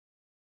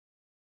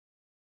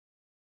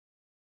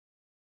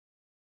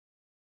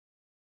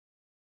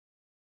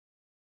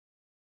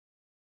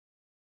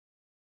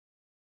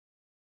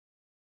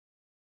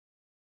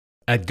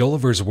At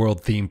Gulliver's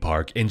World theme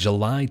park in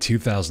July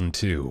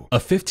 2002, a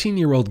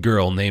 15-year-old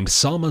girl named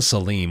Salma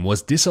Salim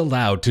was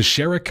disallowed to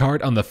share a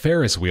cart on the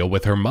Ferris wheel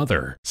with her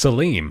mother.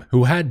 Salim,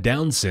 who had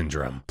Down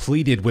syndrome,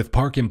 pleaded with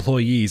park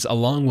employees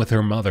along with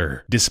her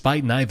mother,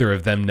 despite neither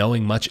of them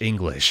knowing much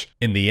English.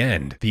 In the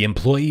end, the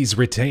employees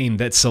retained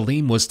that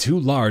Salim was too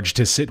large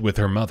to sit with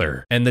her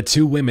mother, and the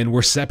two women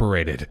were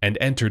separated and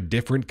entered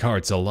different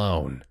carts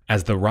alone.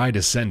 As the ride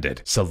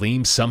ascended,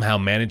 Salim somehow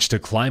managed to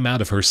climb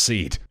out of her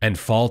seat and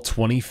fall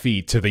 20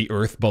 feet to the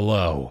earth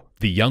below.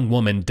 The young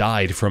woman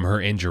died from her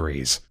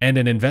injuries, and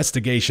an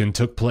investigation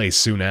took place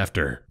soon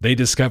after. They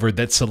discovered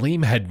that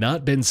Salim had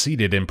not been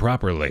seated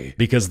improperly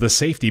because the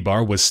safety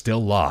bar was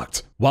still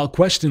locked. While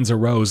questions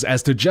arose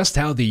as to just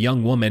how the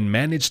young woman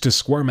managed to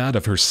squirm out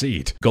of her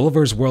seat,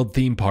 Gulliver's World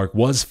theme park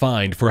was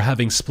fined for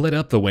having split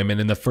up the women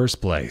in the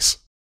first place.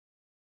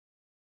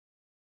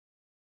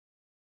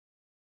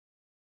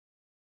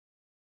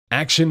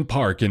 Action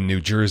Park in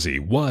New Jersey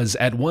was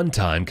at one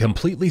time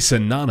completely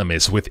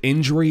synonymous with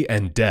injury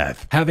and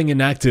death, having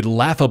enacted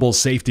laughable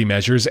safety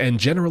measures and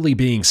generally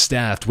being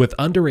staffed with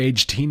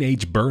underage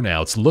teenage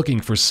burnouts looking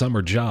for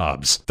summer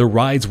jobs. The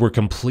rides were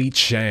complete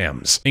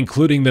shams,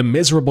 including the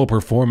miserable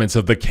performance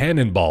of the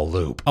Cannonball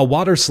Loop, a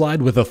water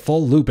slide with a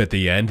full loop at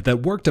the end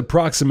that worked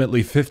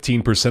approximately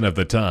 15% of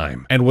the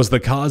time, and was the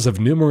cause of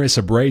numerous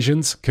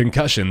abrasions,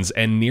 concussions,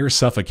 and near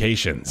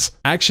suffocations.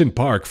 Action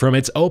Park, from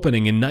its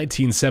opening in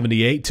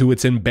 1978 to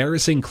its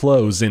embarrassing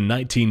close in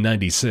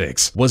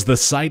 1996, was the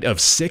site of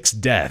 6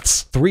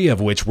 deaths, 3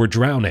 of which were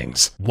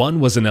drownings.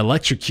 1 was an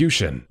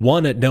electrocution,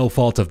 1 at no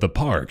fault of the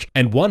park,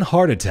 and 1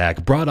 heart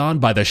attack brought on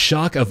by the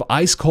shock of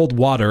ice-cold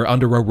water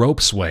under a rope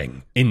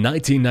swing. In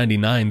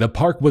 1999, the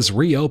park was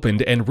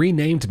reopened and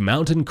renamed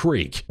Mountain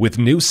Creek, with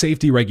new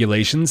safety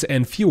regulations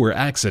and fewer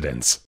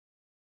accidents.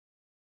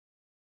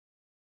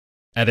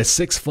 At a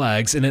Six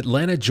Flags in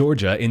Atlanta,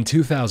 Georgia in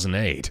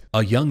 2008,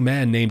 a young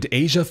man named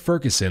Asia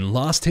Ferguson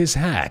lost his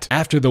hat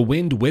after the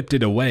wind whipped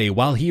it away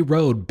while he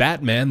rode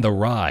Batman the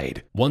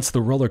Ride. Once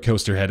the roller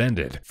coaster had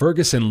ended,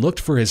 Ferguson looked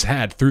for his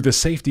hat through the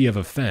safety of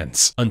a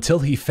fence until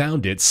he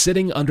found it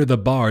sitting under the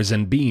bars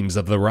and beams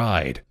of the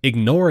ride.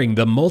 Ignoring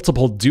the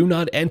multiple "Do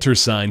Not Enter"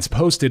 signs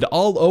posted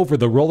all over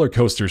the roller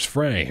coaster's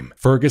frame,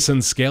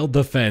 Ferguson scaled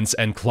the fence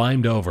and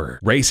climbed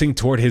over, racing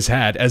toward his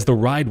hat as the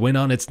ride went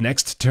on its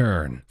next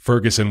turn.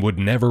 Ferguson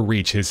would never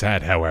reach his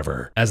hat,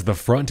 however, as the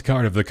front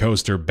cart of the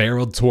coaster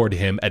barreled toward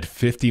him at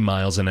 50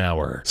 miles an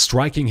hour,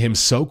 striking him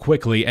so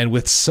quickly and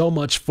with so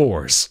much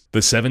force, the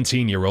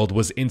 17-year-old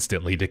was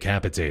instantly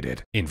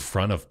decapitated in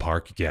front of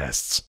park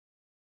guests.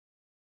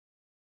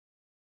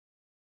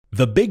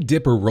 The Big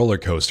Dipper roller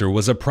coaster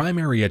was a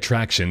primary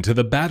attraction to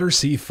the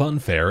Battersea Fun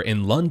Fair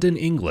in London,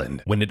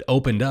 England, when it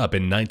opened up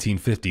in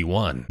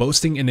 1951,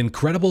 boasting an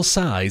incredible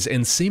size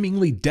and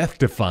seemingly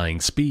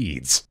death-defying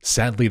speeds.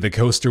 Sadly, the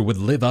coaster would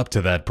live up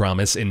to that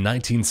promise in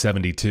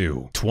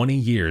 1972, 20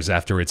 years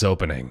after its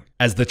opening.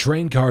 As the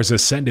train cars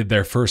ascended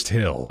their first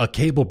hill, a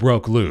cable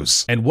broke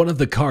loose, and one of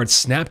the carts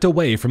snapped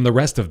away from the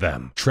rest of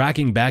them,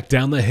 tracking back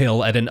down the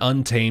hill at an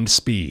untamed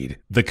speed.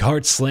 The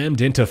cart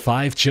slammed into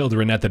 5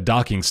 children at the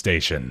docking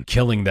station,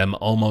 killing them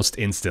almost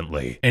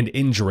instantly, and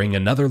injuring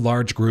another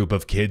large group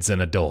of kids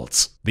and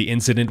adults. The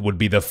incident would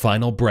be the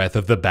final breath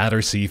of the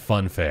Battersea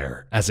Fun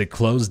Fair, as it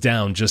closed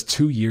down just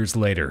 2 years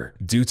later,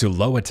 due to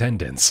low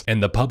attendance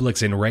and the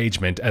public's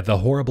enragement at the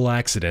horrible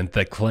accident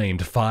that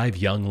claimed 5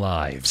 young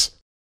lives.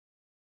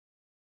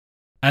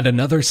 At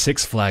another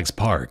Six Flags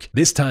park,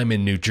 this time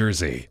in New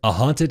Jersey, a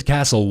haunted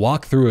castle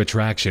walk-through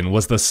attraction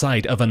was the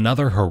site of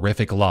another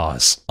horrific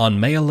loss. On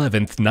May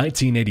 11,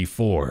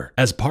 1984,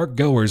 as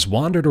park-goers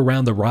wandered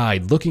around the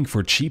ride looking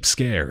for cheap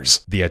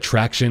scares, the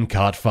attraction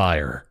caught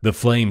fire. The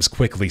flames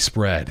quickly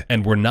spread,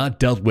 and were not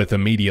dealt with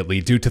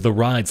immediately due to the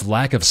ride's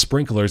lack of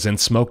sprinklers and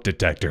smoke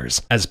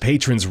detectors, as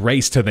patrons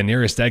raced to the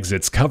nearest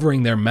exits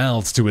covering their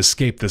mouths to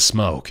escape the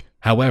smoke.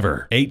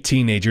 However, 8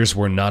 teenagers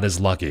were not as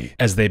lucky,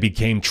 as they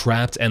became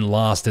trapped and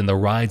lost in the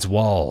ride's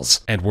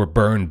walls and were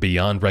burned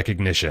beyond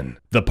recognition.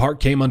 The park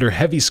came under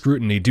heavy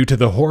scrutiny due to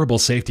the horrible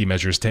safety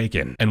measures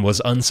taken and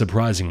was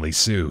unsurprisingly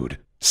sued.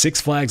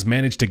 Six Flags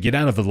managed to get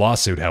out of the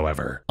lawsuit,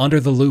 however, under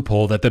the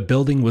loophole that the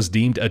building was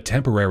deemed a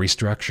temporary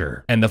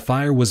structure, and the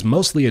fire was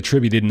mostly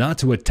attributed not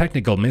to a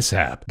technical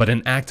mishap, but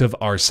an act of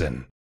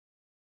arson.